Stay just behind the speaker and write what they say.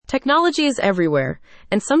Technology is everywhere,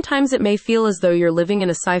 and sometimes it may feel as though you're living in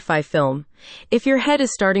a sci-fi film. If your head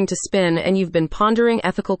is starting to spin and you've been pondering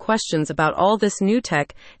ethical questions about all this new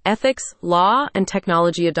tech, Ethics, Law, and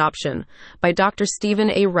Technology Adoption by Dr.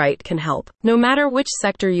 Stephen A. Wright can help. No matter which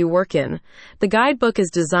sector you work in, the Guidebook is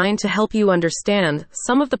designed to help you understand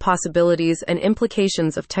some of the possibilities and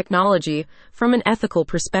implications of technology from an ethical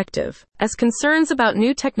perspective. As concerns about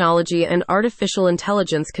new technology and artificial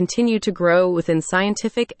intelligence continue to grow within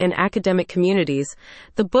scientific and academic communities,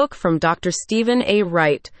 the book from Dr. Stephen A.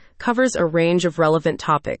 Wright covers a range of relevant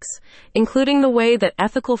topics, including the way that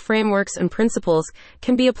ethical frameworks and principles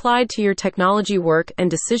can be applied to your technology work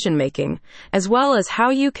and decision-making, as well as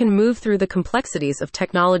how you can move through the complexities of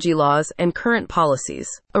technology laws and current policies.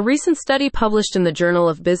 A recent study published in the Journal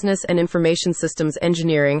of Business and Information Systems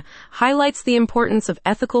Engineering highlights the importance of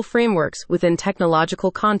ethical frameworks within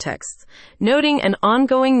technological contexts, noting an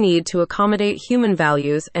ongoing need to accommodate human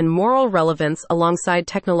values and moral relevance alongside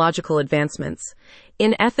technological advancements.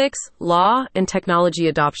 In Ethics, Law, and Technology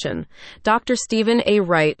Adoption, Dr. Stephen A.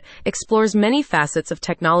 Wright explores many facets of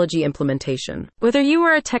technology implementation. Whether you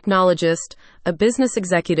are a technologist, a business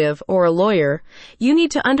executive, or a lawyer, you need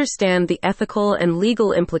to understand the ethical and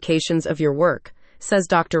legal implications of your work, says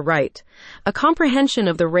Dr. Wright. A comprehension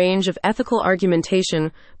of the range of ethical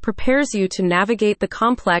argumentation prepares you to navigate the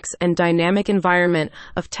complex and dynamic environment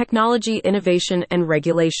of technology innovation and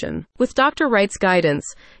regulation. With Dr. Wright's guidance,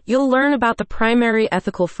 you'll learn about the primary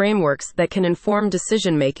ethical frameworks that can inform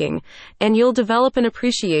decision-making, and you'll develop an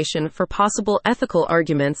appreciation for possible ethical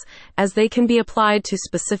arguments as they can be applied to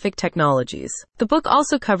specific technologies. The book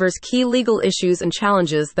also covers key legal issues and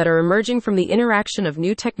challenges that are emerging from the interaction of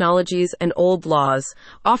new technologies and old laws,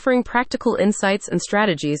 offering practical insights and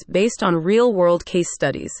strategies based on real-world case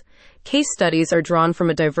studies. Case studies are drawn from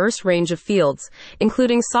a diverse range of fields,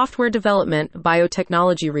 including software development,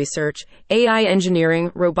 biotechnology research, AI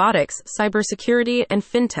engineering, robotics, cybersecurity, and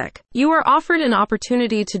fintech. You are offered an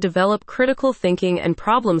opportunity to develop critical thinking and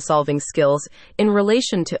problem-solving skills in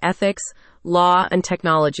relation to ethics, law, and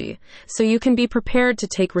technology, so you can be prepared to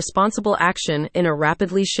take responsible action in a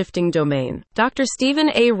rapidly shifting domain. Dr. Stephen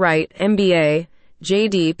A. Wright, MBA,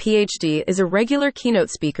 JD, PhD, is a regular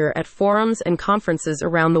keynote speaker at forums and conferences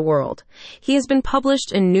around the world. He has been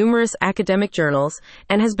published in numerous academic journals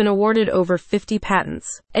and has been awarded over 50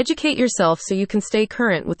 patents. Educate yourself so you can stay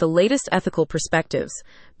current with the latest ethical perspectives.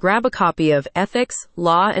 Grab a copy of Ethics,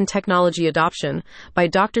 Law, and Technology Adoption by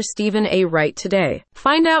Dr. Stephen A. Wright today.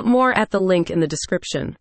 Find out more at the link in the description.